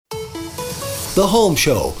The Home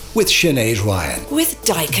Show with Sinead Ryan. With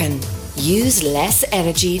Daikin. Use less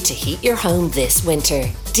energy to heat your home this winter.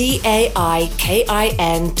 DAIKIN.ie.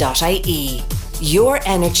 Your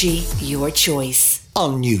energy, your choice.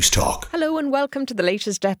 On News Talk. Hello and welcome to the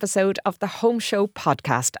latest episode of the Home Show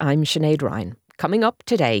podcast. I'm Sinead Ryan. Coming up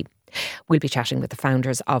today, we'll be chatting with the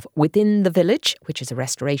founders of Within the Village, which is a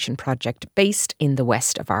restoration project based in the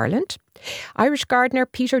west of Ireland. Irish gardener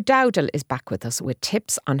Peter Dowdall is back with us with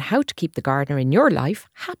tips on how to keep the gardener in your life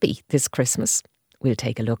happy this Christmas. We'll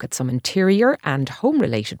take a look at some interior and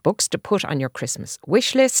home-related books to put on your Christmas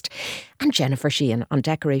wish list. And Jennifer Sheehan on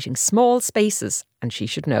decorating small spaces, and she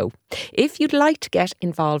should know. If you'd like to get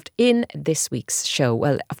involved in this week's show,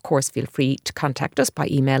 well, of course, feel free to contact us by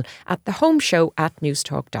email at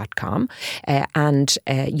thehomeshow@newstalk.com. And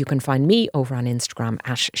you can find me over on Instagram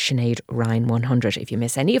at Sinead Ryan 100 if you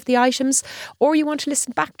miss any of the items or you want to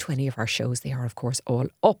listen back to any of our shows. They are, of course, all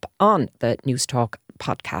up on the News Talk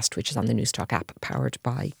podcast, which is on the News Talk app, powered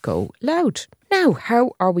by Go Loud. Now,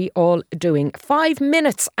 how are we all doing? 5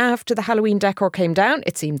 minutes after the Halloween decor came down,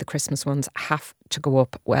 it seemed the Christmas ones have to go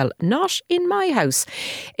up. Well, not in my house.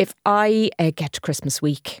 If I get to Christmas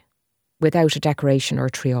week without a decoration or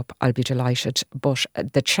a tree up, I'll be delighted. But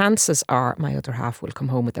the chances are my other half will come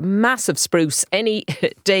home with a massive spruce any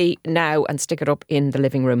day now and stick it up in the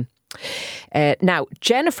living room. Now,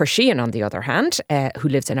 Jennifer Sheehan, on the other hand, who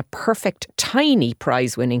lives in a perfect, tiny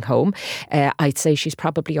prize-winning home, I'd say she's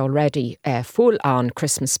probably already full on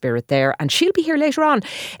Christmas spirit there, and she'll be here later on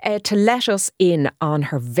to let us in on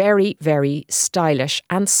her very, very stylish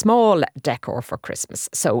and small decor for Christmas.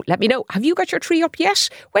 So let me know, have you got your tree up yet?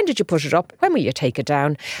 When did you put it up? When will you take it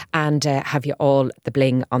down? And have you all the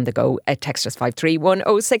bling on the go? Text us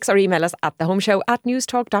 53106 or email us at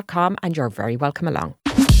thehomeshow@newstalk.com, and you're very welcome along.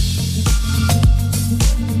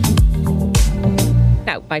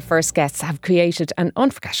 Now, my first guests have created an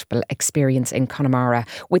unforgettable experience in Connemara.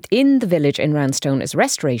 Within the Village in Roundstone is a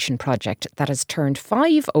restoration project that has turned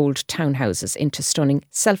 5 old townhouses into stunning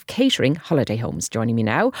self-catering holiday homes. Joining me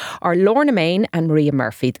now are Lorna Main and Maria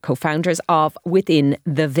Murphy, the co-founders of Within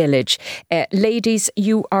the Village. Ladies,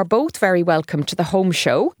 you are both very welcome to the Home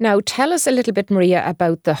Show. Now, tell us a little bit, Maria,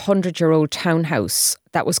 about the 100-year-old townhouse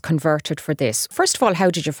that was converted for this. First of all, how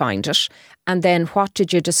did you find it? And then what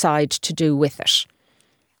did you decide to do with it?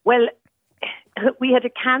 Well, we had a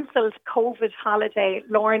cancelled COVID holiday,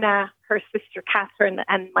 Lorna, her sister Catherine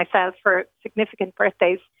and myself for significant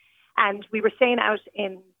birthdays. And we were staying out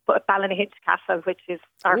in Ballinahidge Castle, which is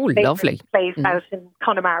our favourite place out in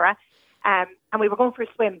Connemara. And we were going for a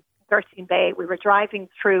swim in 13 Bay. We were driving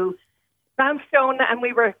through Roundstone and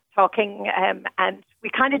we were talking and we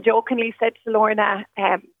kind of jokingly said to Lorna,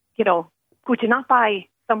 would you not buy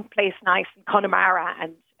some place nice in Connemara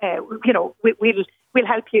and, we'll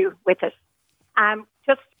help you with it.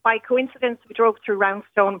 Just by coincidence, we drove through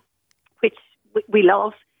Roundstone, which we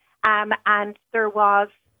love. And there was,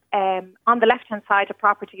 on the left-hand side, a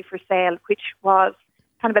property for sale, which was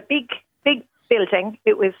kind of a big building.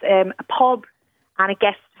 It was a pub and a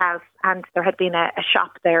guest house, and there had been a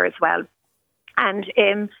shop there as well. And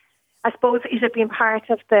I suppose it had been part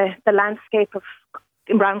of the landscape of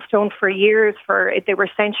Roundstone for years. They were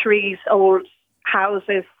centuries-old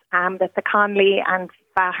houses that the Conley and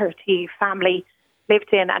Flaherty family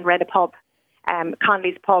lived in and ran a pub,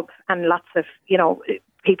 Conley's pub, and lots of,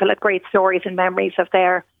 people had great stories and memories of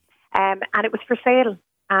there. And it was for sale.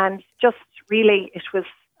 And just really, it was,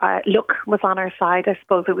 luck was on our side. I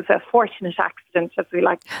suppose it was a fortunate accident, as we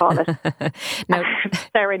like to call it. Now,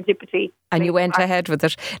 serendipity. And you went ahead with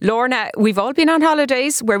it. Lorna, we've all been on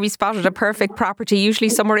holidays where we spotted a perfect property, usually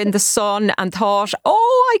somewhere in the sun, and thought,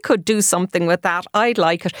 I could do something with that. I'd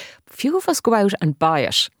like it. Few of us go out and buy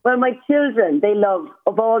it. Well, my children, they love,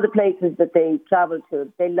 of all the places that they travel to,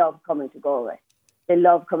 they love coming to Galway. They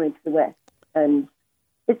love coming to the West. And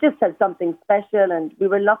it just had something special, and we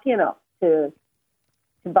were lucky enough to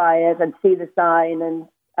buy it and see the sign and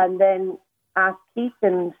then ask Keith,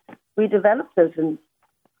 and we developed it, and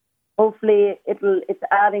hopefully it's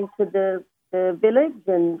adding to the village,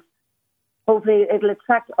 and hopefully it'll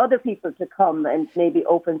attract other people to come and maybe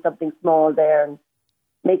open something small there and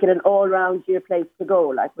make it an all-round year place to go,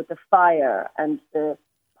 like with the fire and the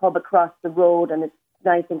pub across the road, and it's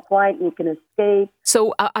nice and quiet and you can escape.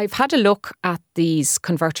 So I've had a look at these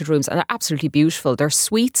converted rooms and they're absolutely beautiful. They're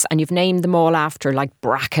suites and you've named them all after like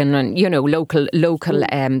Bracken and, local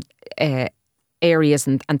areas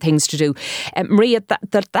and things to do. Maria,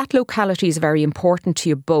 that locality is very important to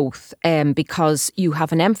you both because you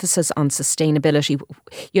have an emphasis on sustainability,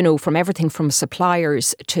 you know, from everything from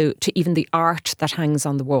suppliers to even the art that hangs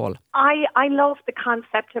on the wall. I love the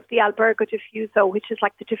concept of the Albergo Diffuso, which is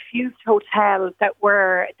like the diffused hotels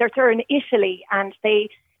they're in Italy, and they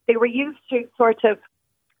were used to sort of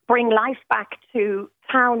bring life back to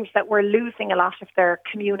towns that were losing a lot of their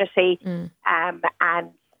community and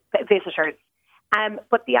visitors.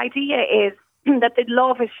 But the idea is that the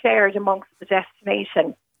love is shared amongst the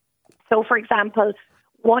destination. So, for example,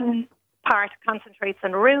 one part concentrates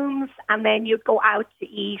on rooms, and then you'd go out to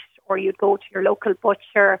eat, or you'd go to your local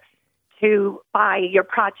butcher to buy your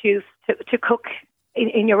produce to cook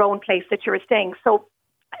in your own place that you're staying. So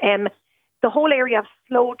the whole area of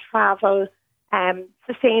slow travel,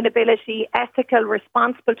 sustainability, ethical,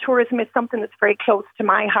 responsible tourism is something that's very close to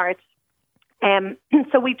my heart.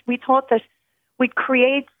 So we thought that we'd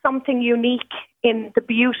create something unique in the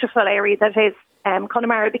beautiful area that is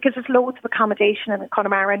Connemara, because there's loads of accommodation in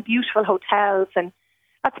Connemara and beautiful hotels, and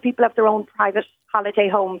lots of people have their own private holiday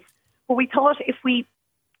homes. But we thought if we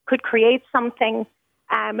could create something,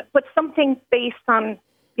 but something based on,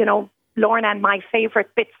 you know, Lorna and my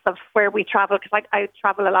favourite bits of where we travel, because I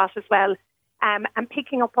travel a lot as well, and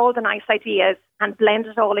picking up all the nice ideas and blend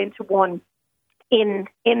it all into one in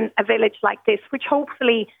a village like this, which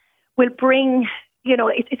hopefully will bring, you know,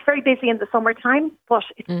 it's very busy in the summertime, but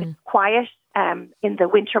it's quiet in the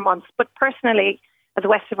winter months. But personally, as a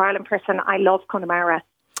West of Ireland person, I love Connemara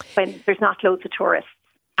when there's not loads of tourists.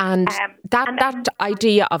 And that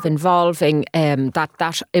idea of involving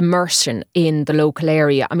that immersion in the local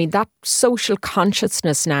area, I mean, that social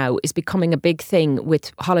consciousness now is becoming a big thing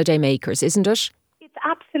with holidaymakers, isn't it? It's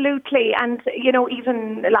absolutely. And, you know,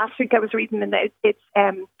 even last week I was reading in it's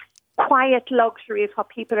quiet luxury is what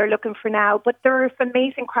people are looking for now. But there's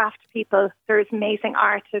amazing craft people, there's amazing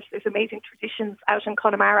artists, there's amazing traditions out in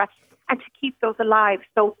Connemara, and to keep those alive.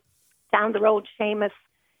 So down the road, Seamus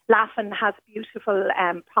Laffin has a beautiful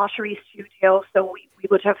pottery studio, so we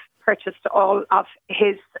would have purchased all of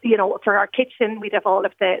his, you know, for our kitchen, we'd have all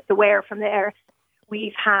of the ware from there.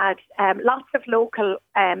 We've had lots of local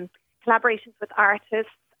collaborations with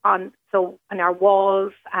artists on our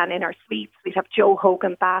walls and in our suites. We'd have Joe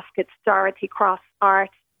Hogan baskets, Dorothy Cross art.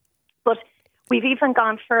 But we've even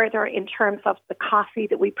gone further in terms of the coffee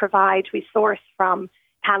that we provide. We source from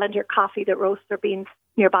Callender Coffee that roast their beans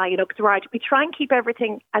nearby in Uxbridge. We try and keep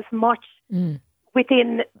everything as much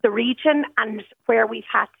within the region, and where we've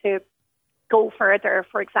had to go further,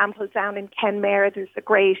 for example, down in Kenmare, there's a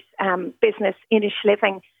great business, Inish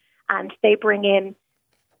Living, and they bring in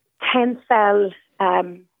Tencel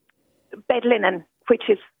bed linen, which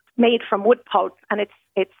is made from wood pulp, and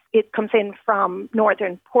it comes in from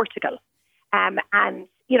northern Portugal. And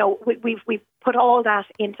you know, we've put all that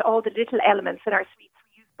into all the little elements in our suites.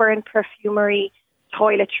 We use burn perfumery,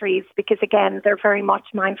 toiletries, because again, they're very much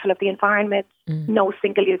mindful of the environment. No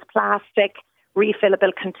single-use plastic,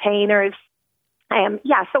 refillable containers.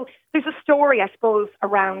 So there's a story, I suppose,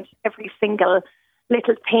 around every single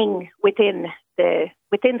little thing within the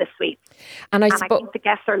suite. And I think the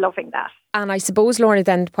guests are loving that. And I suppose, Lorna,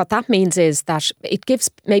 then what that means is that it gives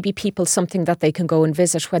maybe people something that they can go and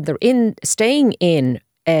visit when they're staying in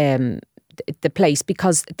the place,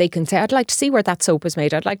 because they can say, I'd like to see where that soap is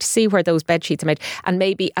made, I'd like to see where those bed sheets are made, and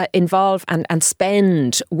maybe involve and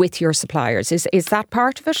spend with your suppliers. Is that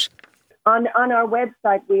part of it? On our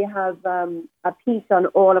website, we have a piece on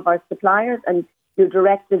all of our suppliers, and you're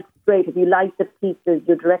directed straight, if you like the pieces,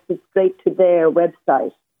 you're directed straight to their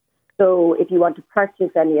website. So if you want to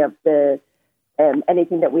purchase any of the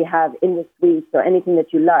anything that we have in the suite or anything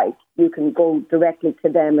that you like, you can go directly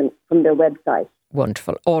to them and from their website.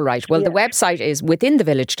 Wonderful. All right. Well, the website is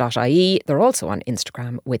withinthevillage.ie. They're also on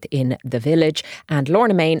Instagram, Within the Village. And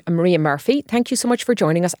Lorna Main and Maria Murphy, thank you so much for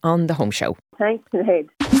joining us on The Home Show. Thanks, Sinead.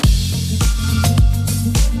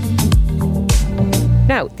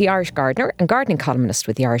 Now, the Irish gardener and gardening columnist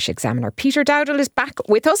with the Irish Examiner, Peter Dowdall, is back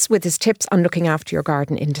with us with his tips on looking after your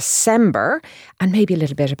garden in December, and maybe a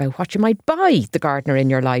little bit about what you might buy the gardener in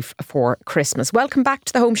your life for Christmas. Welcome back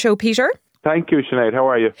to The Home Show, Peter. Thank you, Sinead. How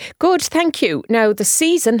are you? Good, thank you. Now, the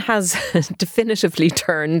season has definitively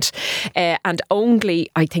turned, and only,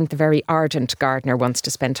 I think, the very ardent gardener wants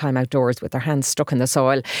to spend time outdoors with their hands stuck in the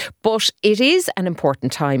soil. But it is an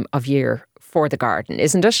important time of year for the garden,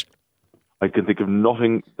 isn't it? I can think of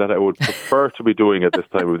nothing that I would prefer to be doing at this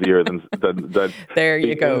time of the year than there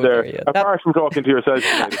you go. Apart from talking to yourself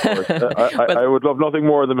tonight, of course. I would love nothing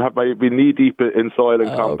more than be knee deep in soil and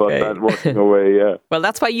compost and working away. Yeah. Well,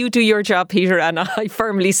 that's why you do your job, Peter, and I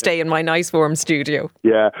firmly stay in my nice warm studio.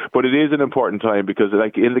 Yeah, but it is an important time because,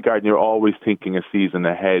 like in the garden, you're always thinking a season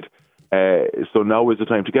ahead. So now is the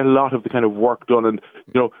time to get a lot of the kind of work done, and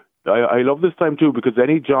I love this time too because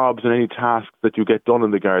any jobs and any tasks that you get done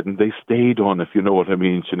in the garden, they stay done, if you know what I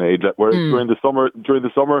mean, Sinead. Whereas during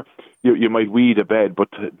the summer, you might weed a bed, but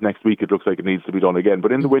next week it looks like it needs to be done again.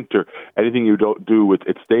 But in the winter, anything you don't do,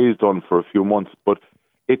 it stays done for a few months. But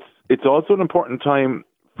it's also an important time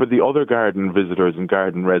for the other garden visitors and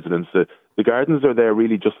garden residents. The gardens are there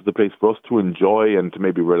really just as a place for us to enjoy and to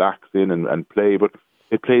maybe relax in and play. But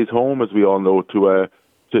it plays home, as we all know,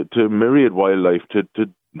 to myriad wildlife, to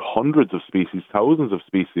hundreds of species, thousands of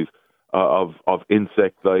species of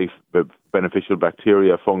insect life, beneficial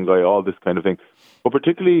bacteria, fungi, all this kind of thing. But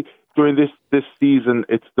particularly during this season,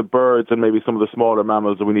 it's the birds and maybe some of the smaller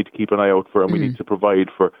mammals that we need to keep an eye out for and we need to provide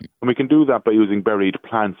for. And we can do that by using buried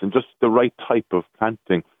plants and just the right type of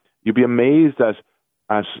planting. You'd be amazed at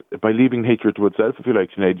by leaving nature to itself, if you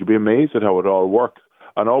like, Sinead, you'd be amazed at how it all works.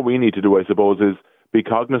 And all we need to do, I suppose, is be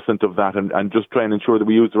cognizant of that and just try and ensure that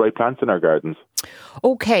we use the right plants in our gardens.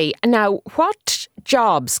 Okay, now what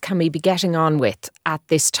jobs can we be getting on with at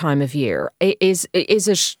this time of year? Is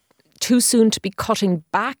it too soon to be cutting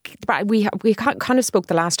back? We kind of spoke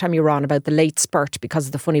the last time you were on about the late spurt because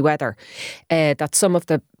of the funny weather, that some of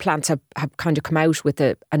the plants have kind of come out with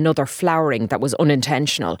another flowering that was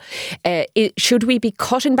unintentional. Should we be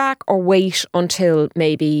cutting back or wait until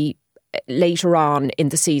maybe later on in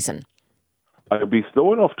the season? I'd be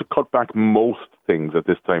slow enough to cut back most things at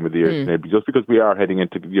this time of the year, maybe just because we are heading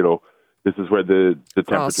into, this is where the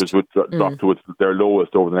temperatures would drop to their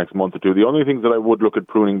lowest over the next month or two. The only things that I would look at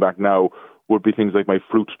pruning back now would be things like my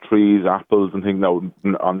fruit trees, apples and things. Now,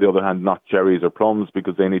 on the other hand, not cherries or plums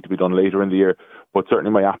because they need to be done later in the year, but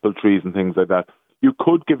certainly my apple trees and things like that. You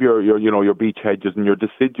could give your beech hedges and your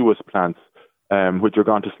deciduous plants, which are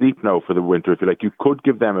gone to sleep now for the winter, if you like. You could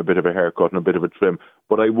give them a bit of a haircut and a bit of a trim.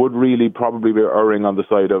 But I would really probably be erring on the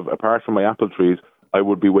side of, apart from my apple trees, I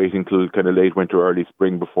would be waiting till kind of late winter, early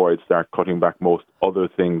spring before I'd start cutting back most other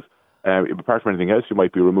things. Apart from anything else, you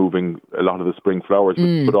might be removing a lot of the spring flowers,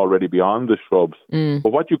 which could already be on the shrubs.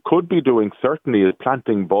 But what you could be doing certainly is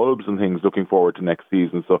planting bulbs and things looking forward to next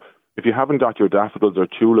season. So if you haven't got your daffodils or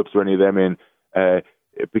tulips or any of them in,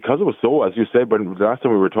 because it was so, as you said, when the last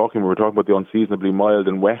time we were talking about the unseasonably mild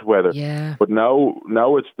and wet weather. Yeah. But now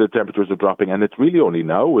it's the temperatures are dropping, and it's really only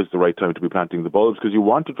now is the right time to be planting the bulbs because you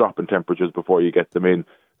want to drop in temperatures before you get them in.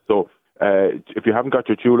 So if you haven't got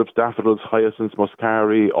your tulips, daffodils, hyacinths,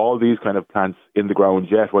 muscari, all these kind of plants in the ground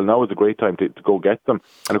yet, well, now is a great time to go get them.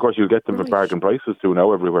 And of course, you'll get them for bargain prices too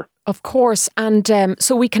now everywhere. Of course. And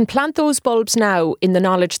so we can plant those bulbs now in the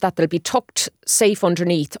knowledge that they'll be tucked safe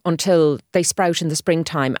underneath until they sprout in the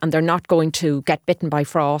springtime and they're not going to get bitten by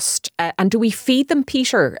frost. And do we feed them,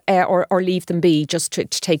 Peter, or leave them be just to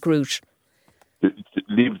take root?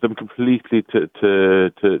 Leave them completely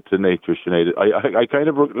to nature, Sinead. I kind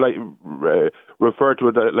of refer to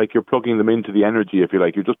it like you're plugging them into the energy, if you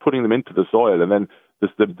like. You're just putting them into the soil, and then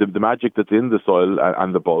the magic that's in the soil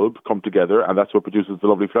and the bulb come together, and that's what produces the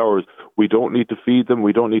lovely flowers. We don't need to feed them.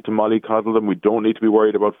 We don't need to mollycoddle them. We don't need to be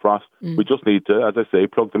worried about frost. We just need to, as I say,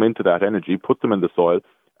 plug them into that energy, put them in the soil,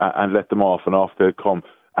 and let them off, and off they'll come.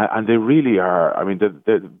 And they really are. I mean,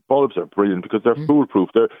 the bulbs are brilliant because they're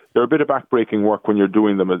foolproof. They're a bit of backbreaking work when you're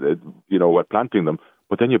doing them, at planting them.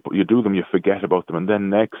 But then you do them, you forget about them, and then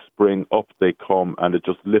next spring up they come, and it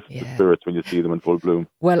just lifts the spirits when you see them in full bloom.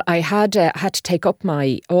 Well, I had to take up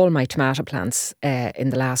all my tomato plants in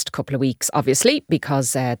the last couple of weeks, obviously,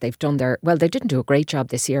 because they've done they didn't do a great job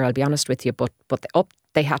this year, I'll be honest with you, but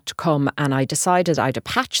they had to come, and I decided I had a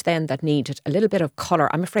patch then that needed a little bit of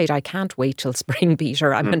colour. I'm afraid I can't wait till spring,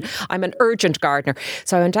 Peter. I'm an urgent gardener.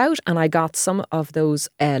 So I went out and I got some of those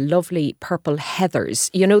lovely purple heathers.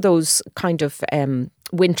 You know, those kind of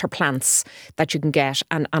winter plants that you can get,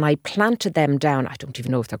 and I planted them down. I don't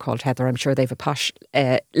even know if they're called heather. I'm sure they have a posh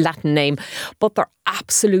Latin name, but they're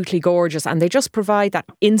absolutely gorgeous, and they just provide that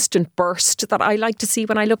instant burst that I like to see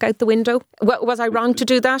when I look out the window. Was I wrong to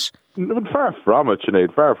do that? Far from it,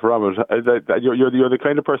 Sinead. Far from it. You're the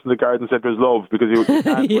kind of person the garden centres love because you can't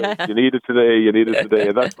wait. You need it today,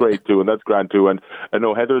 and that's great too, and that's grand too. And I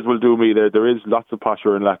know heathers will do me. There is lots of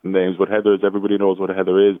posher and Latin names, but heathers, everybody knows what a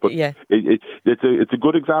heather is. But it's a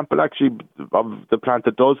good example actually of the plant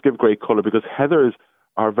that does give great colour, because heathers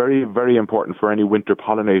are very, very important for any winter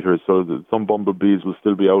pollinators. So some bumblebees will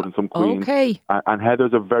still be out and some queens. Okay. And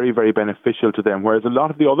heathers are very, very beneficial to them. Whereas a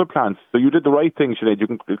lot of the other plants, so you did the right thing, Sinead, you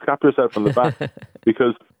can clap yourself on the back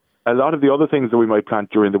because a lot of the other things that we might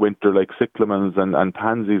plant during the winter, like cyclamens and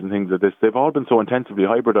pansies and things like this, they've all been so intensively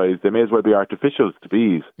hybridized, they may as well be artificials to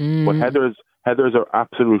bees. But heathers are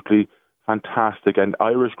absolutely fantastic, and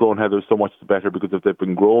Irish grown heathers so much better because if they've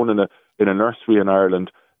been grown in a nursery in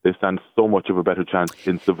Ireland, they stand so much of a better chance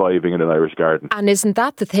in surviving in an Irish garden. And isn't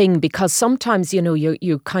that the thing? Because sometimes,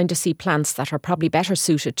 you kind of see plants that are probably better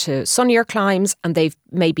suited to sunnier climes, and they've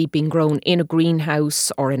maybe been grown in a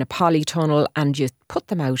greenhouse or in a polytunnel, and you put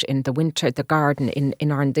them out in the winter, the garden in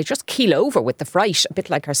Ireland, they just keel over with the fright, a bit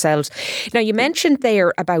like ourselves. Now, you mentioned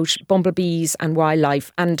there about bumblebees and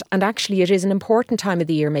wildlife, and actually it is an important time of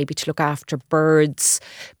the year maybe to look after birds,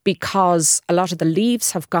 because a lot of the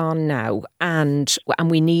leaves have gone now, and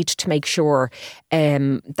we need to make sure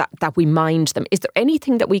that we mind them. Is there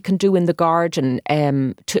anything that we can do in the garden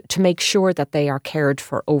to make sure that they are cared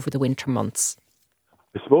for over the winter months?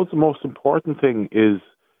 I suppose the most important thing is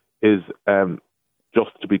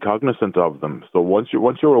just to be cognizant of them. So once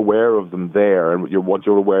you're aware of them there, and once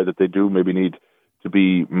you're aware that they do maybe need to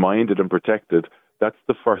be minded and protected, that's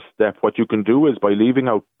the first step. What you can do is by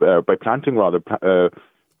planting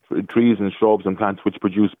trees and shrubs and plants which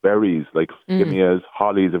produce berries, like skimmiyas,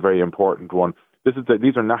 holly is a very important one.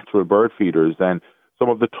 These are natural bird feeders. And some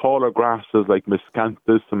of the taller grasses like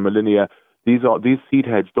miscanthus and molinia, these seed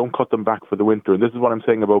heads, don't cut them back for the winter. And this is what I'm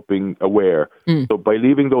saying about being aware. So by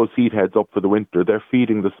leaving those seed heads up for the winter, they're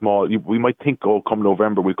feeding the small. We might think, come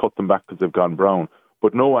November, we cut them back because they've gone brown.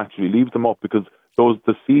 But no, actually, leave them up because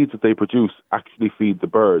the seeds that they produce actually feed the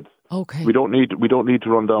birds. Okay. We don't need to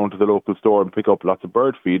run down to the local store and pick up lots of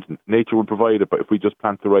bird feed. Nature will provide it, but if we just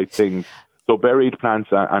plant the right things. So buried plants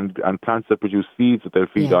and plants that produce seeds that they'll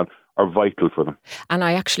feed on are vital for them. And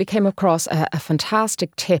I actually came across a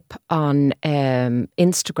fantastic tip on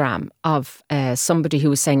Instagram of somebody who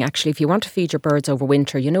was saying, actually, if you want to feed your birds over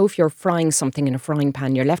winter, if you're frying something in a frying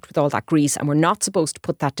pan, you're left with all that grease, and we're not supposed to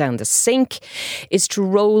put that down the sink, is to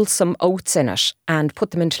roll some oats in it and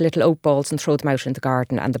put them into little oat balls and throw them out in the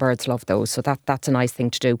garden, and the birds love those. So that's a nice thing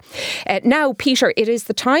to do. Now, Peter, it is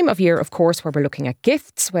the time of year, of course, where we're looking at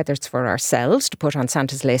gifts, whether it's for ourselves to put on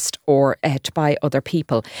Santa's list or to buy other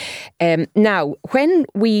people. Now, when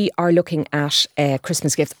we are looking at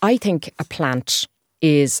Christmas gifts, I think a plant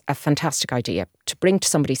is a fantastic idea to bring to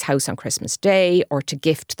somebody's house on Christmas Day or to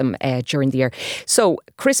gift them during the year. So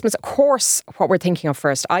Christmas, of course, what we're thinking of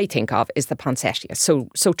first, I think of, is the poinsettia. So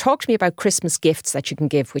talk to me about Christmas gifts that you can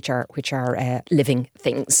give, which are living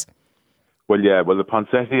things. Well, the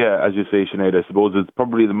poinsettia, as you say, Sinead, I suppose is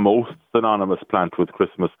probably the most synonymous plant with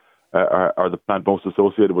Christmas, or the plant most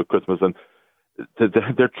associated with Christmas. And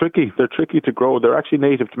they're tricky. They're tricky to grow. They're actually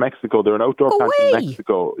native to Mexico. They're an outdoor plant in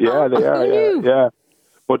Mexico. Yeah, they are. Yeah.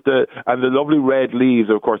 But the lovely red leaves,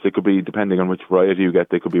 of course, they could be, depending on which variety you get,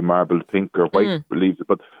 they could be marbled pink or white leaves.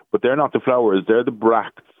 But they're not the flowers. They're the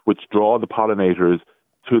bracts which draw the pollinators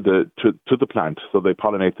to the plant. So they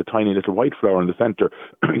pollinate the tiny little white flower in the centre.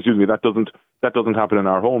 Excuse me. That doesn't happen in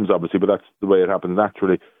our homes, obviously, but that's the way it happens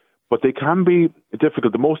naturally. But they can be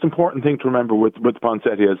difficult. The most important thing to remember with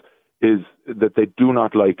poinsettias is that they do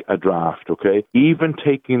not like a draft, okay? Even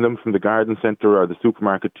taking them from the garden centre or the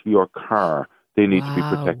supermarket to your car, they need to be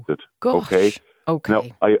protected, okay? Now,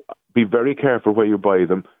 I be very careful where you buy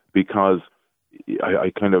them, because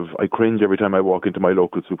I cringe every time I walk into my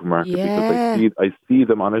local supermarket because I see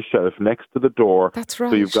them on a shelf next to the door. That's right.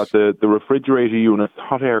 So you've got the refrigerator units,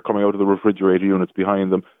 hot air coming out of the refrigerator units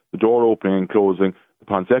behind them, the door opening and closing. The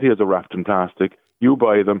poinsettias are wrapped in plastic. You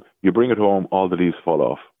buy them, you bring it home, all the leaves fall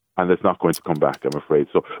off. And it's not going to come back, I'm afraid.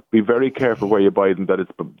 So be very careful where you buy them, that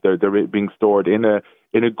they're being stored in a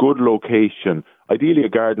good location. Ideally a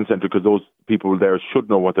garden centre, because those people there should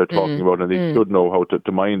know what they're talking about, and they should know how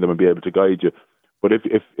to mind them and be able to guide you. But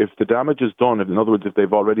if the damage is done, in other words, if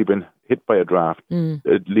they've already been hit by a draft,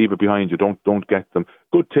 leave it behind you. Don't get them.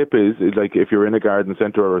 Good tip is like if you're in a garden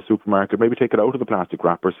centre or a supermarket, maybe take it out of the plastic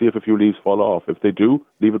wrapper, see if a few leaves fall off. If they do,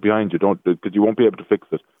 leave it behind you. Don't, because you won't be able to fix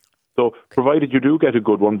it. So provided you do get a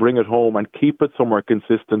good one, bring it home and keep it somewhere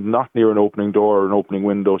consistent, not near an opening door or an opening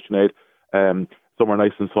window, Sinead, somewhere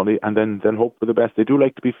nice and sunny, and then hope for the best. They do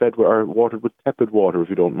like to be fed or watered with tepid water, if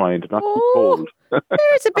you don't mind, not too cold.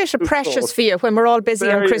 There's a bit of precious for you when we're all busy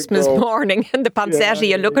on Christmas morning and the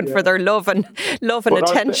poinsettia looking for their love and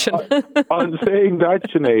attention. On saying that,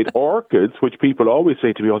 Sinead, orchids, which people always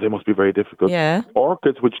say to me, they must be very difficult. Yeah.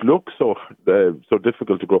 Orchids, which look so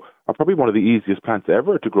difficult to grow, are probably one of the easiest plants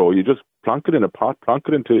ever to grow. You just plonk it in a pot, plonk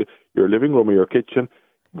it into your living room or your kitchen.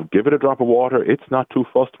 give it a drop of water. It's not too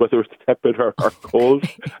fussed whether it's tepid or cold.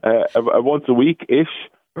 Once a week-ish.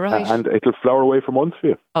 Right. And it'll flower away for months for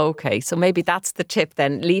you. Okay, so maybe that's the tip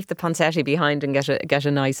then. Leave the poinsettia behind and get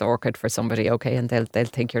a nice orchid for somebody, okay, and they'll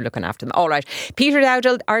think you're looking after them. All right. Peter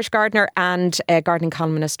Dowdall, Irish gardener and gardening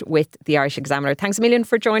columnist with the Irish Examiner. Thanks a million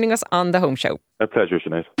for joining us on The Home Show. A pleasure,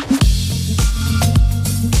 Sinead.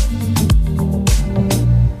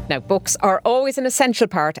 Now, books are always an essential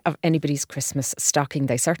part of anybody's Christmas stocking.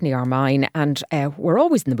 They certainly are mine. And we're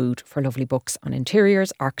always in the mood for lovely books on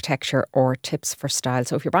interiors, architecture or tips for style.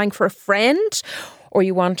 So if you're buying for a friend or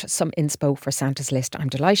you want some inspo for Santa's list, I'm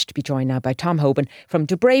delighted to be joined now by Tom Hoban from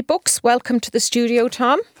Dubray Books. Welcome to the studio,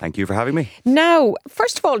 Tom. Thank you for having me. Now,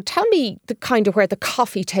 first of all, tell me the kind of where the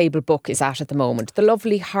coffee table book is at the moment. The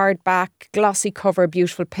lovely hardback, glossy cover,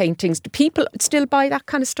 beautiful paintings. Do people still buy that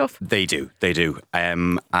kind of stuff? They do.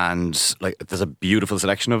 And like, there's a beautiful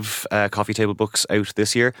selection of coffee table books out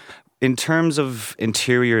this year. In terms of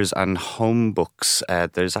interiors and home books,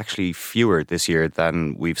 there's actually fewer this year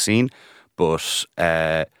than we've seen. But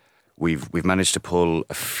we've managed to pull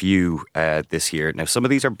a few this year. Now, some of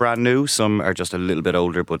these are brand new, some are just a little bit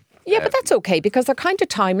older, but but that's okay because they're kind of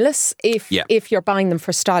timeless if you're buying them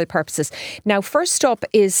for style purposes. Now, first up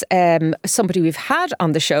is somebody we've had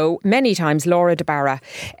on the show many times, Laura de Barra,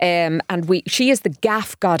 and she is the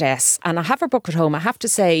gaff goddess, and I have her book at home. I have to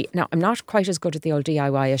say, now I'm not quite as good at the old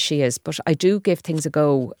DIY as she is, but I do give things a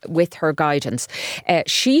go with her guidance.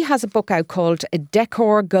 She has a book out called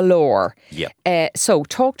Decor Galore. So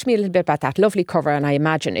talk to me a little bit about that. Lovely cover, and I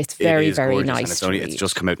imagine it's very, very gorgeous, nice. And it's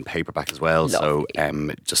just come out in paperback as well. Lovely.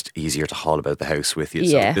 So just easier to haul about the house with you.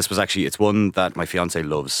 Yeah. So this was actually, it's one that my fiance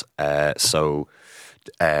loves. Gaff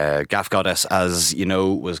Goddess, as you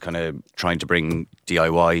know, was kind of trying to bring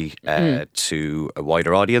DIY to a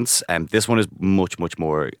wider audience. This one is much, much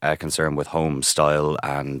more concerned with home style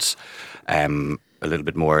and a little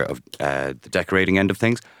bit more of the decorating end of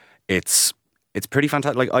things. It's pretty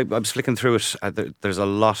fantastic. Like I was flicking through it. There's a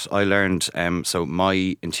lot I learned. So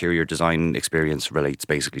my interior design experience relates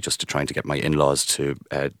basically just to trying to get my in-laws to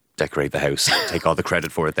decorate the house, take all the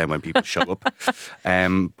credit for it then when people show up.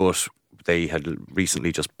 But they had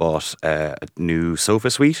recently just bought a new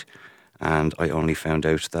sofa suite, and I only found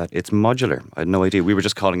out that it's modular. I had no idea. We were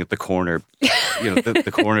just calling it the corner,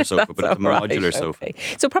 the corner sofa, but it's a modular sofa.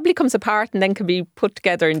 So it probably comes apart and then can be put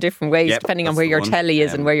together in different ways depending on where your telly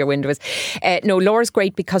is and where your window is. No, Laura's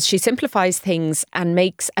great because she simplifies things and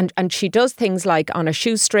makes, and she does things like on a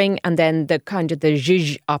shoestring and then the kind of the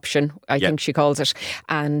zhizh option, I think she calls it.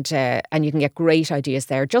 And you can get great ideas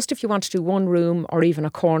there. Just if you want to do one room or even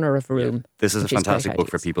a corner of a room. This is a fantastic book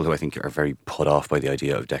for people who I think are very put off by the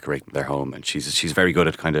idea of decorating their home, and she's very good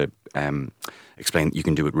at kind of explain. You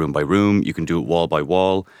can do it room by room, you can do it wall by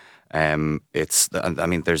wall. There's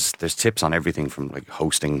tips on everything from like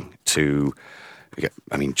hosting to,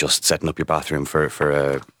 just setting up your bathroom for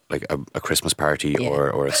a Christmas party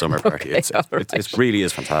or a summer party. It really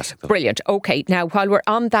is fantastic, though. Brilliant. Okay, now while we're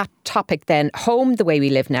on that topic then, Home the Way We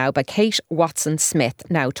Live Now by Kate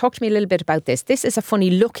Watson-Smith. Now talk to me a little bit about this. This is a funny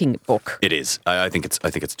looking book. It is. I think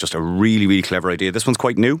it's just a really, really clever idea. This one's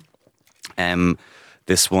quite new.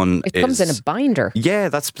 This one comes in a binder. Yeah,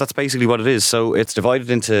 that's basically what it is. So it's divided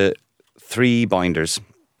into 3 binders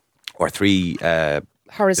or 3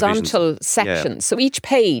 horizontal sections. Yeah. So each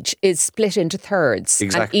page is split into thirds.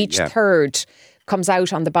 Exactly. And each third comes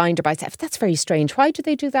out on the binder by itself. That's very strange. Why do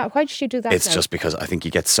they do that? Why did she do that? It's just because I think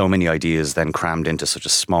you get so many ideas then crammed into such a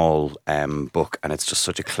small book, and it's just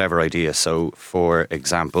such a clever idea. So, for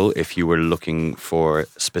example, if you were looking for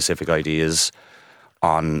specific ideas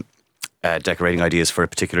on decorating ideas for a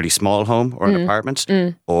particularly small home or an apartment,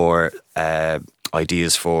 or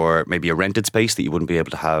ideas for maybe a rented space that you wouldn't be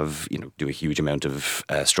able to have, do a huge amount of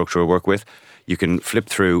structural work with, you can flip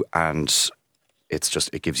through and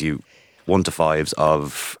it gives you 1 to 5s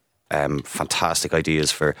of fantastic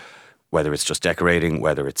ideas for whether it's just decorating,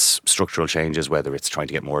 whether it's structural changes, whether it's trying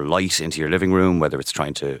to get more light into your living room, whether it's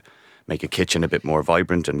trying to make a kitchen a bit more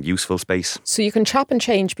vibrant and useful space. So you can chop and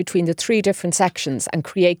change between the 3 different sections and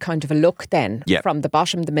create kind of a look then from the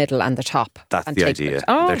bottom, the middle and the top. That's the idea.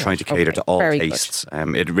 They're trying to cater to all tastes.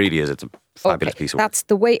 It really is. It's a fabulous piece of work. That's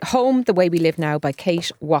Home the Way We Live Now by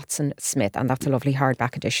Kate Watson-Smith, and that's a lovely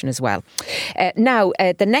hardback edition as well. Now,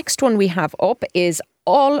 the next one we have up is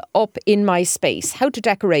All Up in My Space, How to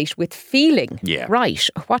Decorate with Feeling. Yeah. Right.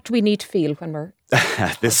 What do we need to feel when we're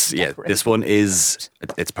this one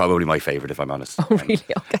it's probably my favourite, if I'm honest. Oh, really?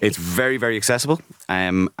 Okay. It's very, very accessible,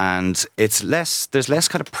 and there's less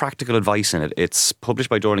kind of practical advice in it. It's published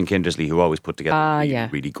by Dorling Kindersley, who always put together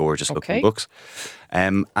really gorgeous looking books.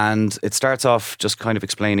 And it's starts off just kind of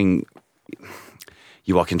explaining.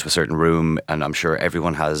 You walk into a certain room, and I'm sure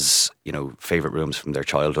everyone has, favourite rooms from their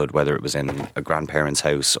childhood, whether it was in a grandparent's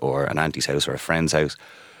house or an auntie's house or a friend's house.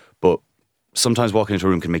 But sometimes walking into a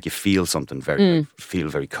room can make you feel something feel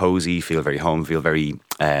very cosy, feel very home, feel very,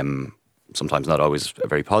 sometimes not always a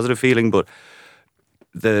very positive feeling. But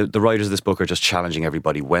the writers of this book are just challenging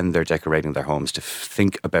everybody when they're decorating their homes to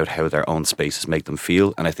think about how their own spaces make them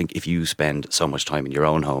feel. And I think if you spend so much time in your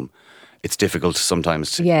own home, it's difficult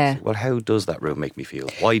sometimes to say, well, how does that room make me feel?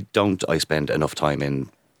 Why don't I spend enough time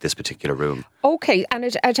in this particular room? Okay, and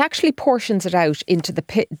it actually portions it out into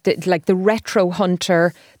the retro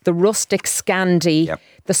hunter, the rustic Scandi,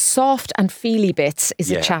 the soft and feely bits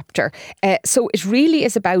is a chapter. So it really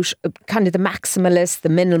is about kind of the maximalist, the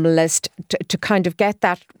minimalist, to kind of get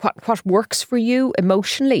that, what works for you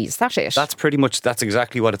emotionally. Is that it? That's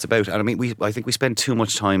exactly what it's about. And I mean, I think we spend too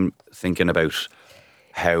much time thinking about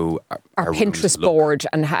how our Pinterest board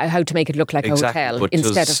and how to make it look like a hotel but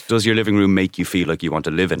does your living room make you feel like you want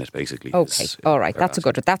to live in it, basically? Okay, all right, that's a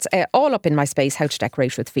good one. That's all up in my space, how to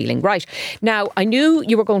decorate with feeling. Right, now I knew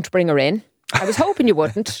you were going to bring her in. I was hoping you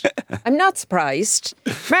wouldn't. I'm not surprised.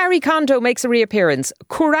 Marie Kondo makes a reappearance.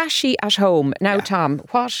 Kurashi at home. Now, Tom,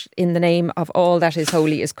 what in the name of all that is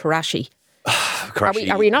holy is Kurashi?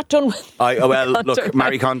 Are we not done with look,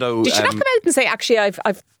 Marie Kondo... Did she not come out and say, actually,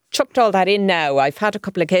 I've chucked all that in now. I've had a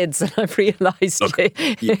couple of kids and I've realised...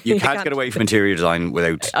 You can't get away from interior design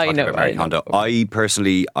without talking about Marie Kondo. I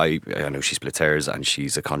personally, I know she splits hairs and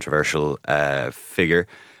she's a controversial figure.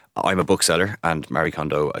 I'm a bookseller, and Marie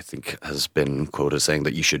Kondo, I think, has been quoted as saying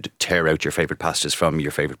that you should tear out your favourite passages from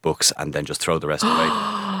your favourite books and then just throw the rest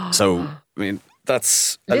away. So, I mean...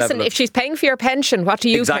 That's if she's paying for your pension, what do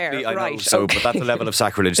you care? Exactly, I know. Right, so, but that's a level of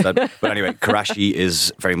sacrilege. But anyway, Kurashi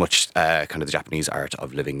is very much kind of the Japanese art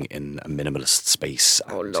of living in a minimalist space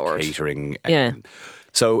and catering.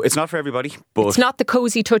 So it's not for everybody, but it's not the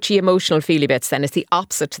cosy, touchy, emotional, feely bits. Then it's the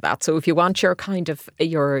opposite to that. So if you want your kind of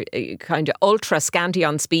ultra Scandi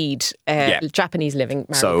on speed Japanese living,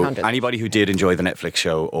 Marie Kondo. Anybody who did enjoy the Netflix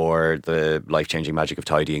show or the life-changing magic of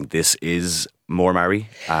tidying, this is more Marie.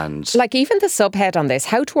 And like even the subhead on this,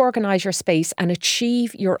 how to organise your space and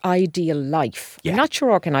achieve your ideal life. I'm not sure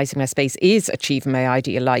organising my space is achieving my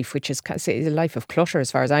ideal life, which is a life of clutter as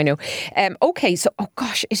far as I know. Okay, so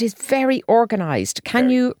it is very organised. Can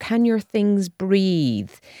your things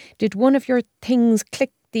breathe? Did one of your things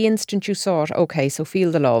click the instant you saw it? Okay, so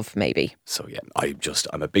feel the love maybe. So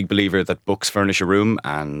I'm a big believer that books furnish a room,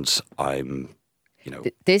 and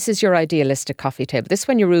this is your idealistic coffee table. This is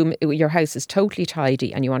when your house is totally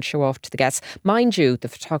tidy and you want to show off to the guests. Mind you, the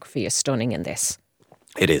photography is stunning in this.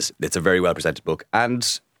 It is. It's a very well presented book.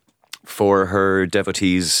 And for her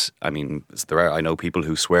devotees, I mean, I know people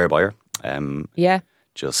who swear by her.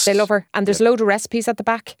 They love her. And there's a load of recipes at the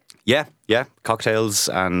back. Yeah. Cocktails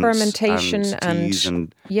and fermentation and teas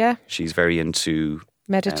and she's very into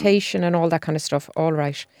meditation and all that kind of stuff. All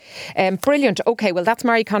right. Brilliant. Okay, well, that's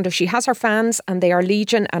Marie Kondo. She has her fans and they are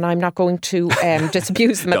legion, and I'm not going to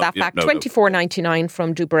disabuse them of that fact. $24.99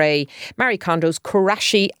 from Dubray. Marie Kondo's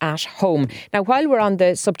Kurashi at Home. Now, while we're on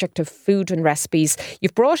the subject of food and recipes,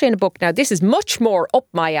 you've brought in a book. Now, this is much more up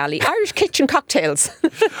my alley. Irish Kitchen Cocktails.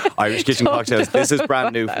 Irish Kitchen Cocktails. This is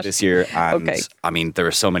brand new for this year. And I mean, there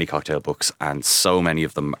are so many cocktail books, and so many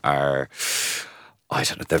of them are... I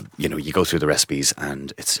don't know, you go through the recipes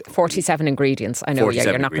and it's... 47 ingredients. I know,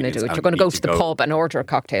 you're not going to do it. You're going to go to the pub and order a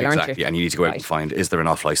cocktail, aren't you? Exactly, and you need to go out and find, is there an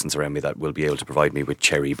off-licence around me that will be able to provide me with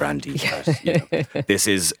cherry brandy? This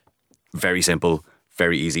is very simple,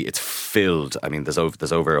 very easy. It's filled. I mean, there's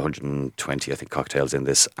over 120, I think, cocktails in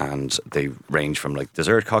this, and they range from like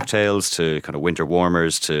dessert cocktails to kind of winter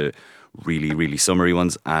warmers to... really, really summery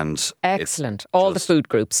ones, and excellent. All the food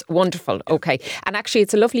groups, wonderful. Okay, and actually,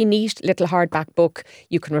 it's a lovely, neat little hardback book.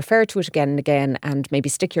 You can refer to it again and again, and maybe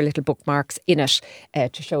stick your little bookmarks in it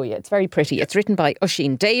to show you. It's very pretty. It's written by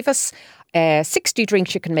Oisin Davis. 60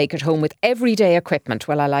 drinks you can make at home with everyday equipment.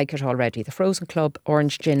 Well, I like it already. The Frozen Club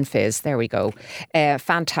Orange Gin Fizz. There we go.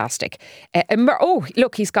 Fantastic.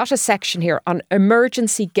 Look, he's got a section here on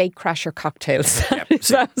emergency gatecrasher cocktails.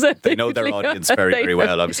 They know their audience very, very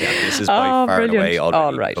well, obviously. And this is by far and away already.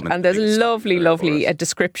 All right. And there's lovely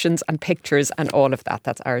descriptions and pictures and all of that.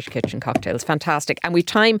 That's Irish Kitchen Cocktails. Fantastic. And we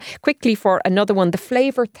time quickly for another one, the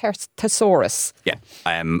Flavour Thesaurus. Yeah.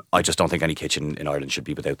 I just don't think any kitchen in Ireland should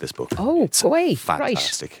be without this book. It's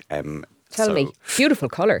fantastic. Right. Tell me, beautiful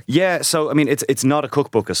colour. Yeah, so I mean, it's not a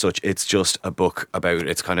cookbook as such. It's just a book about,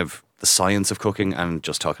 it's kind of the science of cooking and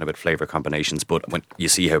just talking about flavour combinations. But when you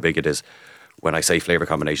see how big it is, when I say flavour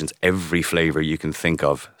combinations, every flavour you can think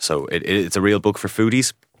of. So it's a real book for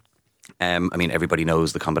foodies. I mean, everybody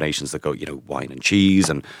knows the combinations that go, wine and cheese,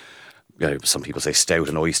 and some people say stout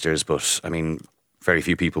and oysters, but I mean, very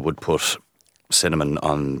few people would put cinnamon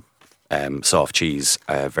on soft cheese.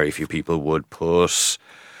 Very few people would put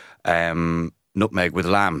nutmeg with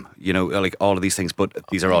lamb. Like all of these things, but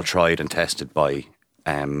these are all tried and tested by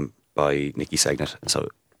Nikki Segnet. So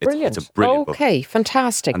it's a brilliant book. Okay,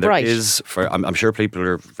 fantastic. And there right. is, I'm sure people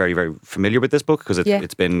are very, very familiar with this book because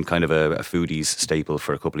it's been kind of a foodie's staple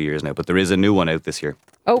for a couple of years now. But there is a new one out this year.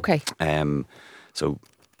 Okay. So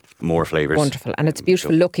more flavours. Wonderful. And it's a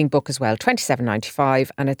beautiful looking book as well.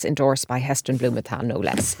 $27.95, and it's endorsed by Heston Blumenthal, no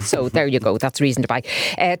less. So there you go. That's reason to buy.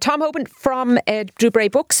 Tom Hoban from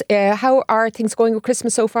Dubray Books. How are things going with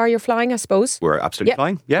Christmas so far? You're flying, I suppose? We're absolutely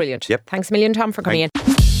flying. Yeah. Brilliant. Yep. Thanks a million, Tom, for coming in.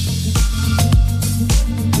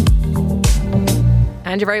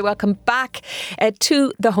 And you're very welcome back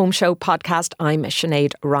to the Home Show podcast. I'm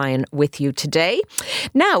Sinead Ryan with you today.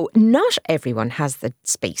 Now, not everyone has the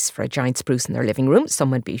space for a giant spruce in their living room.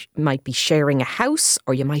 Someone might be sharing a house,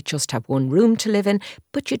 or you might just have one room to live in,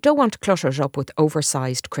 but you don't want to clutter it up with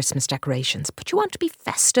oversized Christmas decorations. But you want to be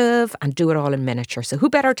festive and do it all in miniature. So who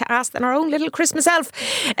better to ask than our own little Christmas elf,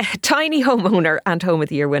 tiny homeowner and Home of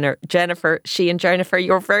the Year winner, Jennifer Sheehan. Jennifer,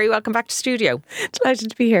 you're very welcome back to studio. Delighted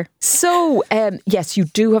to be here. So, yes, you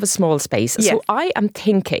do have a small space. Yes. So I am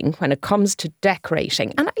thinking when it comes to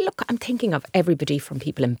decorating, and I'm thinking of everybody from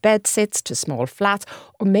people in bed sits to small flats,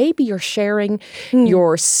 or maybe you're sharing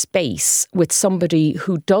your space with somebody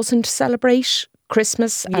who doesn't celebrate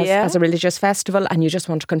Christmas as a religious festival, and you just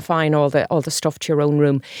want to confine all the stuff to your own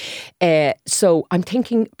room. So I'm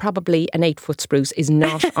thinking probably an 8-foot spruce is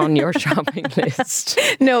not on your shopping list.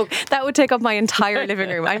 No, that would take up my entire living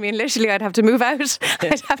room. I mean, literally, I'd have to move out.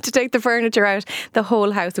 I'd have to take the furniture out. The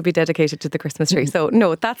whole house would be dedicated to the Christmas tree. So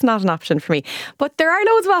no, that's not an option for me. But there are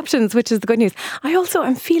loads of options, which is the good news. I also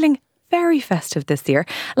am feeling very festive this year.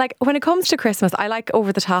 Like, when it comes to Christmas, I like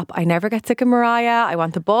over the top. I never get sick of Mariah. I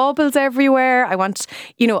want the baubles everywhere. I want,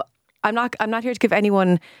 I'm not here to give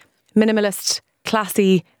anyone minimalist,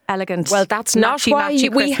 classy, elegant. Well, that's not why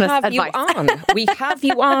we have advice. You on. We have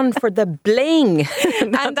you on for the bling.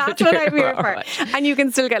 And that's what I'm here for. Right. And you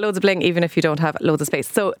can still get loads of bling even if you don't have loads of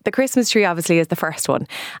space. So the Christmas tree obviously is the first one.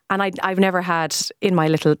 And I've never had, in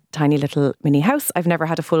my tiny little mini house, I've never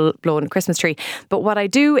had a full blown Christmas tree. But what I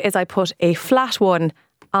do is I put a flat one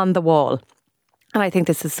on the wall. And I think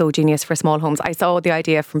this is so genius for small homes. I saw the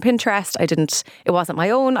idea from Pinterest. It wasn't my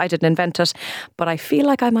own. I didn't invent it, but I feel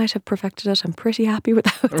like I might have perfected it. I'm pretty happy with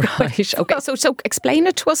that. Right. Okay. So explain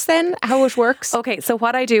it to us then, how it works. Okay. So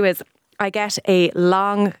what I do is I get a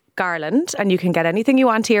long garland, and you can get anything you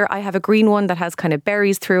want here. I have a green one that has kind of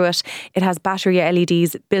berries through it. It has battery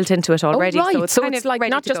LEDs built into it already. Oh, right. So it's like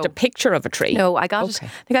not just a picture of a tree. No, I got it. I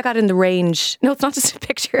think I got it in the range. No, it's not just a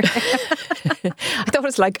picture. I thought it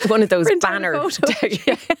was like one of those banners.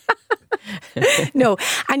 No,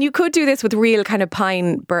 and you could do this with real kind of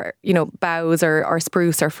pine, boughs or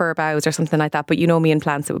spruce or fir boughs or something like that. But you know me and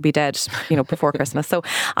plants, it would be dead, before Christmas. So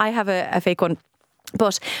I have a fake one.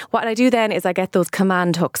 But what I do then is I get those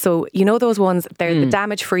command hooks. So those ones, they're the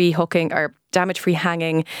damage-free hooking or damage-free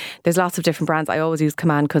hanging. There's lots of different brands. I always use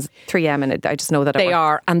Command because 3M, and I just know that they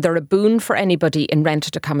are. And they're a boon for anybody in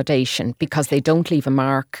rented accommodation because they don't leave a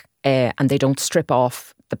mark and they don't strip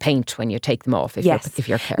off the paint when you take them off if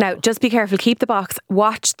you're careful. Now, just be careful. Keep the box.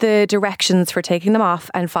 Watch the directions for taking them off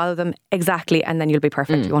and follow them exactly, and then you'll be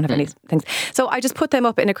perfect. You won't have any things. So I just put them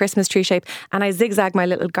up in a Christmas tree shape, and I zigzag my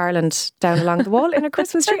little garland down along the wall in a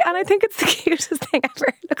Christmas tree, and I think it's the cutest thing ever.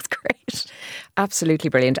 It looks great. Absolutely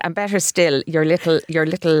brilliant. And better still, your little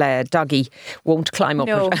doggy won't climb up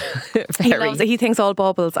it. He thinks all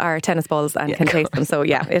baubles are tennis balls and can taste them. So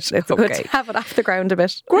yeah, it's good to have it off the ground a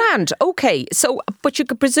bit. Grand. Okay. So, but you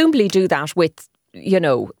could presumably do that with,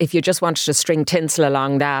 if you just wanted to string tinsel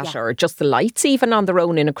along that, or just the lights even on their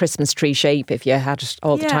own in a Christmas tree shape, if you had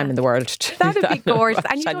all the time in the world to that'd be gorgeous.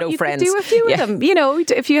 And you could do a few of them.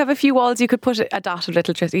 If you have a few walls, you could put a dot of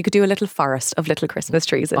little trees. You could do a little forest of little Christmas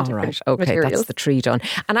trees. All right, okay, materials. That's the tree done.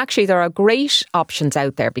 And actually, there are great options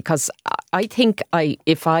out there because I think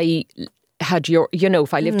if I had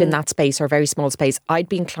if I lived in that space or a very small space, I'd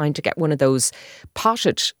be inclined to get one of those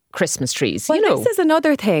potted Christmas trees. Well, this is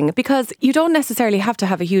another thing because you don't necessarily have to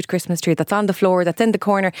have a huge Christmas tree that's on the floor, that's in the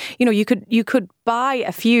corner. You could buy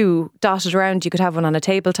a few dotted around. You could have one on a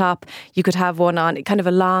tabletop. You could have one on kind of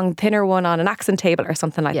a long, thinner one on an accent table or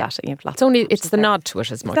something like that. It's the nod to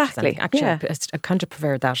it as much. Exactly. Actually, I kind of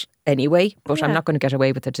prefer that anyway, but I'm not going to get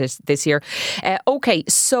away with it this year. Okay,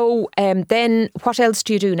 so then what else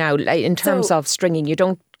do you do now in terms of stringing? You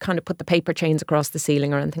don't kind of put the paper chains across the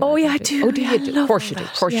ceiling or anything? Oh, like yeah, that? I do. Oh, do Yeah, you do? I Of course you love do.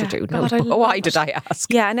 that. Of course Yeah. you do. No, God, I love why did it. I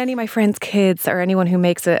ask? Yeah, and any of my friends' kids or anyone who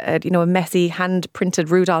makes a messy hand-printed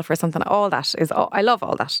Rudolph or something, all that is, I love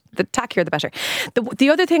all that. The tackier, the better. The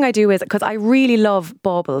other thing I do is, because I really love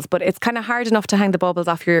baubles, but it's kind of hard enough to hang the baubles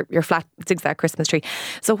off your flat zigzag Christmas tree.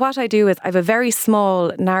 So what I do is I have a very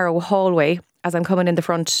small, narrow hallway as I'm coming in the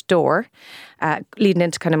front door, leading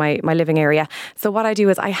into kind of my living area. So what I do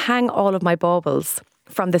is I hang all of my baubles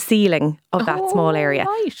from the ceiling of that small area.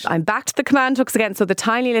 Right. I'm back to the command hooks again. So the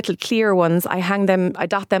tiny little clear ones, I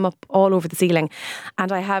dot them up all over the ceiling.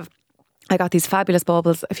 And I got these fabulous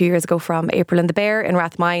baubles a few years ago from April and the Bear in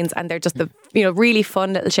Rathmines, and they're just the really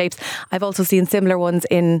fun little shapes. I've also seen similar ones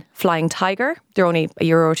in Flying Tiger. They're only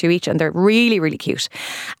 €1 or 2 each, and they're really, really cute.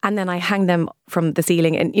 And then I hang them from the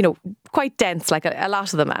ceiling, and quite dense, like a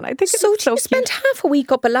lot of them. And I think So it's do you spend half a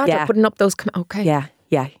week up a ladder Yeah. putting up those? Okay. Yeah,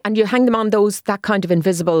 yeah, And you hang them on that kind of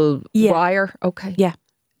invisible wire? Okay. yeah,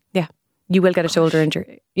 yeah. You will get a shoulder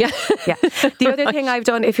injury. Yeah. Yeah. The other thing I've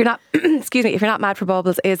done, if you're not, excuse me, if you're not mad for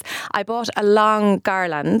baubles, is I bought a long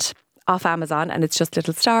garland off Amazon, and it's just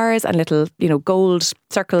little stars and little, gold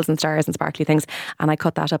circles and stars and sparkly things. And I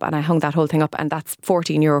cut that up and I hung that whole thing up, and that's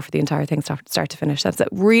 €14 for the entire thing, start to finish. That's a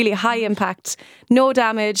really high impact, no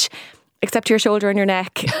damage, except to your shoulder and your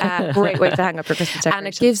neck. Great way to hang up your Christmas decorations. And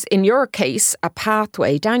it gives, in your case, a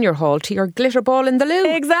pathway down your hall to your glitter ball in the loo.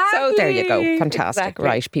 Exactly. So there you go. Fantastic. Exactly.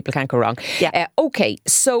 Right. People can't go wrong. Yeah. Okay.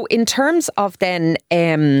 So in terms of then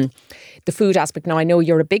the food aspect, now I know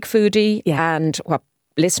you're a big foodie, and what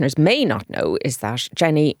listeners may not know is that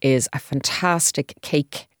Jenny is a fantastic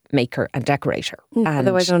cake maker and decorator. And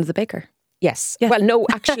Otherwise known as a baker. Yes. Yes. Well, no,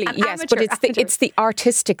 actually, yes, but Amateur. it's the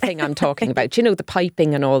artistic thing I'm talking about. The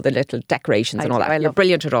piping and all the little decorations and all that. You're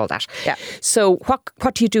brilliant at all that. Yeah. So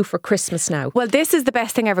what do you do for Christmas now? Well, this is the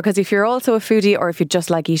best thing ever, because if you're also a foodie or if you just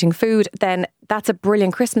like eating food, then that's a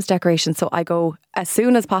brilliant Christmas decoration. So I go as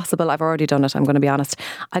soon as possible. I've already done it, I'm going to be honest.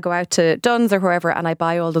 I go out to Dunn's or wherever, and I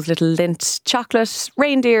buy all those little lint chocolate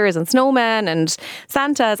reindeers and snowmen and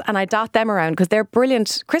Santas, and I dot them around because they're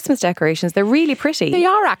brilliant Christmas decorations. They're really pretty. They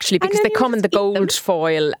are actually, because then they you come in the just eat them. gold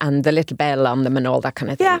foil and the little bell on them and all that kind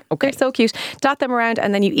of thing. Yeah, Okay. they're so cute. Dot them around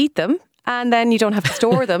and then you eat them. And then you don't have to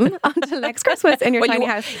store them until next Christmas in your tiny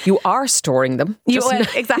house. You are storing them. You will,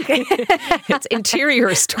 exactly. It's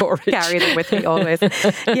interior storage. Carry them with me always.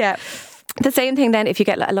 Yeah. The same thing then if you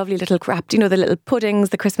get a lovely little wrap, the little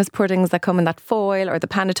puddings, the Christmas puddings that come in that foil, or the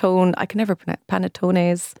panettone. I can never pronounce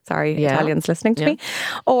panettones. Sorry, Italians listening to me.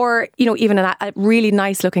 Or, even a really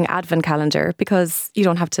nice looking advent calendar, because you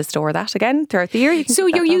don't have to store that again throughout the year. So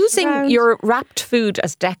you're using your wrapped food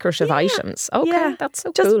as decorative items. Okay, that's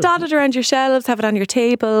so Just cool. dot it around your shelves, have it on your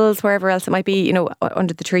tables, wherever else it might be,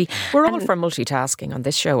 under the tree. We're all for multitasking on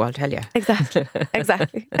this show, I'll tell you. Exactly.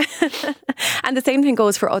 And the same thing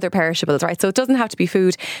goes for other perishables, right? So it doesn't have to be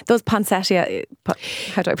food. Those pancetta,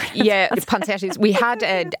 how do I pronounce Yeah, pancettas. We had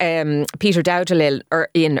Peter Dowdall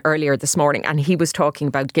in earlier this morning, and he was talking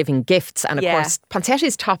about giving gifts. And of course, pancetta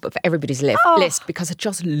is top of everybody's list because it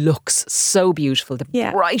just looks so beautiful. The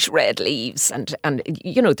bright red leaves, and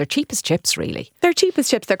they're cheap as chips, really. They're cheap as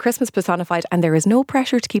chips. They're Christmas personified, and there is no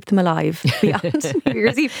pressure to keep them alive beyond New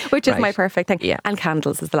Year's Eve, which is my perfect thing. Yeah. And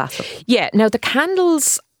candles is the last one. Yeah. Now the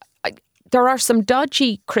candles. There are some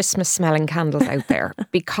dodgy Christmas smelling candles out there,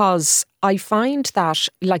 because I find that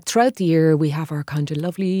throughout the year we have our kind of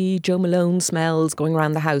lovely Joe Malone smells going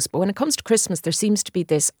around the house. But when it comes to Christmas, there seems to be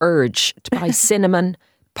this urge to buy cinnamon,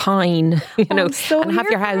 pine, and have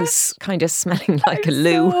your house kind of smelling like a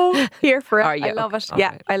loo. So here for it. Are you? I love it. Okay.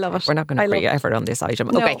 Yeah, I love it. We're not going to agree ever on this item.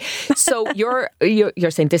 No. Okay, so you're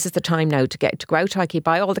saying this is the time now to go out, like you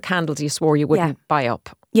buy all the candles you swore you wouldn't buy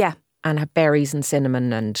up. Yeah. And have berries and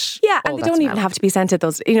cinnamon and and they don't even have to be scented,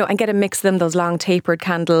 those, and get a mix of them, those long tapered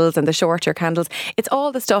candles and the shorter candles. It's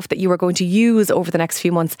all the stuff that you are going to use over the next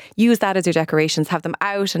few months. Use that as your decorations, have them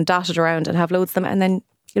out and dotted around and have loads of them, and then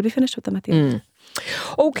you'll be finished with them at the end.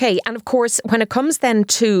 Okay, and of course, when it comes then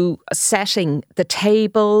to setting the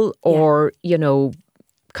table or,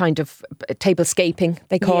 kind of tablescaping,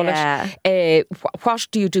 they call it. What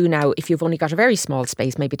do you do now if you've only got a very small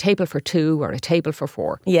space, maybe a table for 2 or a table for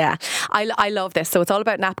 4? Yeah, I love this. So it's all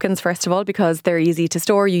about napkins, first of all, because they're easy to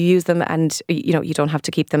store. You use them and, you don't have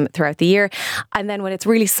to keep them throughout the year. And then when it's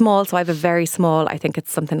really small, so I have a very small, I think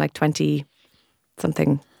it's something like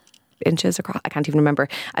 20-something inches across, I can't even remember,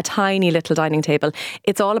 a tiny little dining table.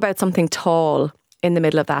 It's all about something tall in the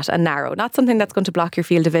middle of that and narrow. Not something that's going to block your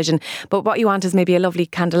field of vision, but what you want is maybe a lovely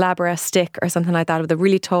candelabra stick or something like that with a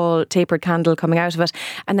really tall tapered candle coming out of it,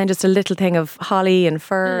 and then just a little thing of holly and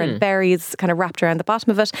fir and berries kind of wrapped around the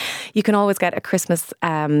bottom of it. You can always get a Christmas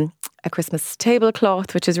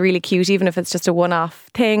tablecloth, which is really cute, even if it's just a one-off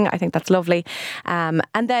thing. I think that's lovely. And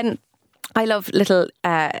then I love little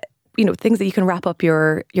things that you can wrap up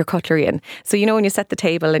your cutlery in. So, when you set the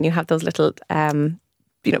table and you have those little,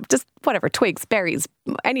 just whatever, twigs, berries,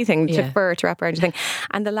 anything to fur to wrap around your thing.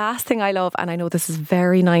 And the last thing I love, and I know this is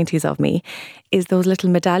very 90s of me, is those little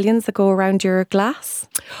medallions that go around your glass.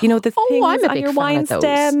 The things I'm a on big your fan wine of those.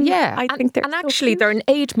 stem. Yeah, I think they're and so actually cute. they're an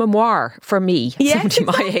aid memoir for me. Yeah, to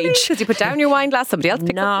my age. Because you put down your wine glass, somebody else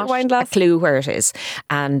picks up your wine glass. A clue where it is,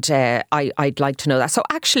 and I'd like to know that. So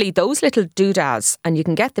actually, those little doodads, and you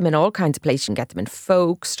can get them in all kinds of places. You can get them in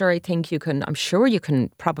Folkestone. I think you can. I'm sure you can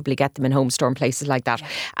probably get them in Home Store and places like that.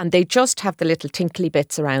 And they just have the little tinkly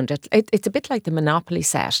bits around it. It's a bit like the Monopoly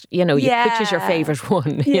set. Which is your favourite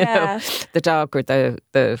one? The dog or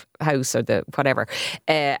the house or the whatever,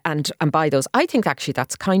 and buy those. I think actually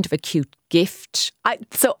that's kind of a cute gift. I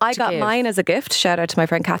got mine as a gift. Shout out to my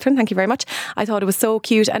friend Catherine. Thank you very much. I thought it was so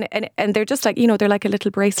cute, and they're just like they're like a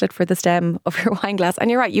little bracelet for the stem of your wine glass. And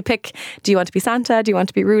you're right. You pick. Do you want to be Santa? Do you want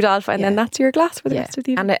to be Rudolph? And then that's your glass for the rest of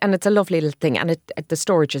the evening. And it's a lovely little thing, and the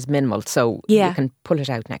storage is minimal, so you can pull it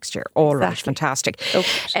out next year. All right, fantastic.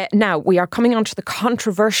 Now we are coming on to the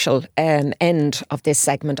controversial end of this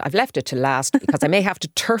segment. I've left it to last because I may have to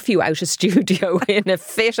turf you out of studio in a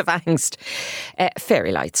fit of angst.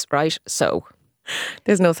 Fairy lights, right? So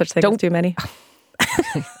there's no such thing as too many.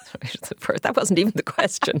 That wasn't even the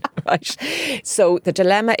question, right? So the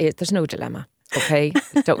dilemma is, there's no dilemma, okay?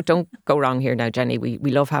 Don't go wrong here now, Jenny. We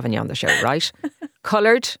love having you on the show, right?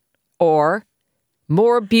 Coloured or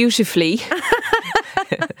more beautifully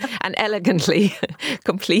and elegantly,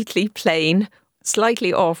 completely plain,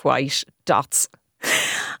 slightly off-white dots.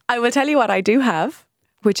 I will tell you what I do have,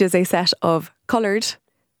 which is a set of coloured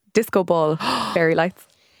disco ball fairy lights.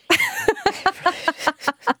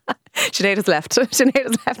 Sinead has left. Sinead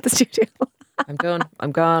has left the studio. I'm done.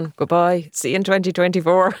 I'm gone. Goodbye. See you in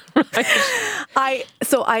 2024. I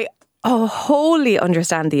wholly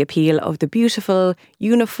understand the appeal of the beautiful,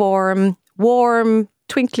 uniform, warm,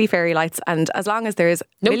 twinkly fairy lights, and as long as there's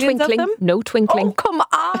no millions twinkling, of them, no twinkling. Oh, come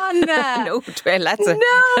on! No, they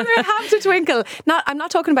have to twinkle. I'm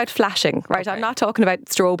not talking about flashing, right? Okay. I'm not talking about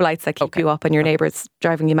strobe lights that keep you up and your neighbours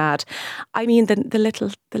driving you mad. I mean the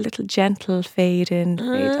little gentle fade in,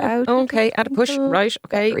 fade out. Okay, at a push, right?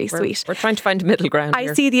 Okay, very sweet. We're trying to find a middle ground.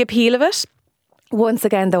 I see the appeal of it. Once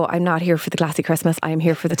again, though, I'm not here for the glassy Christmas. I am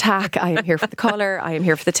here for the tack. I am here for the colour. I am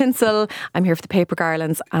here for the tinsel. I'm here for the paper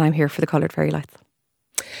garlands, and I'm here for the coloured fairy lights.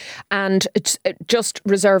 And it's just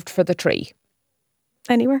reserved for the tree?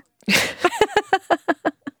 Anywhere.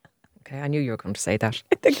 Okay, I knew you were going to say that.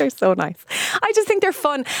 I think they're so nice. I just think they're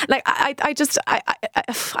fun. Like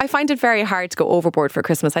I find it very hard to go overboard for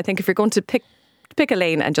Christmas. I think if you're going to pick a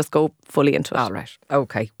lane and just go fully into it. All right.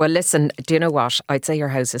 Okay. Well, listen, do you know what? I'd say your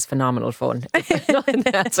house is phenomenal fun.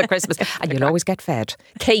 That's a Christmas. And you'll always get fed.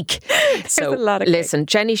 Cake. So, listen,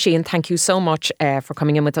 Jenny Sheehan, thank you so much for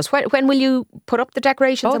coming in with us. When will you put up the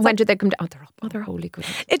decorations and when do they come down? Oh, they're up. Oh, they're holy good.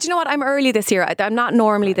 Do you know what? I'm early this year. I'm not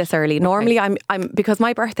normally this early. Normally I'm because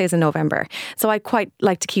my birthday's in November. So I quite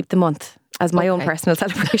like to keep the month as my own personal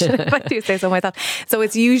celebration, if I do say so myself. So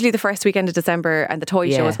it's usually the first weekend of December and the toy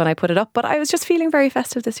show is when I put it up. But I was just feeling very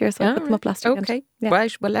festive this year, so I put them up last weekend. Okay,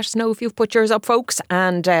 right. Well, let us know if you've put yours up, folks,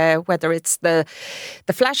 and whether it's the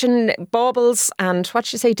flashing baubles and what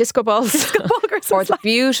did you say, disco balls, or the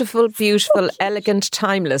beautiful, beautiful, elegant,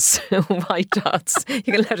 timeless white dots. You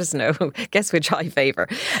can let us know. Guess which I favour.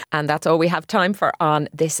 And that's all we have time for on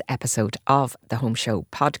this episode of the Home Show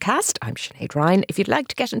podcast. I'm Sinead Ryan. If you'd like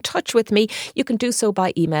to get in touch with me, you can do so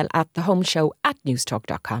by email at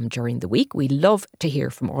thehomeshow@newstalk.com during the week. We love to hear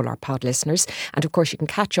from all our pod listeners. And of course, you can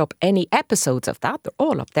catch up any episodes of that. They're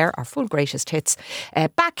all up there, our full greatest hits.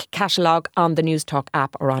 Back catalogue on the Newstalk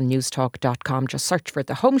app or on newstalk.com. Just search for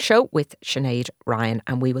The Home Show with Sinead Ryan.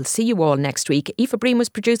 And we will see you all next week. Aoife Breen was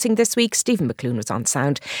producing this week. Stephen McClune was on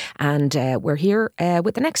sound. And we're here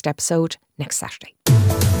with the next episode next Saturday.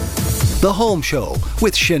 The Home Show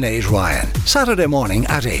with Sinead Ryan. Saturday morning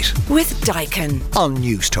at 8. With Daikin on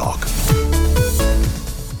Newstalk.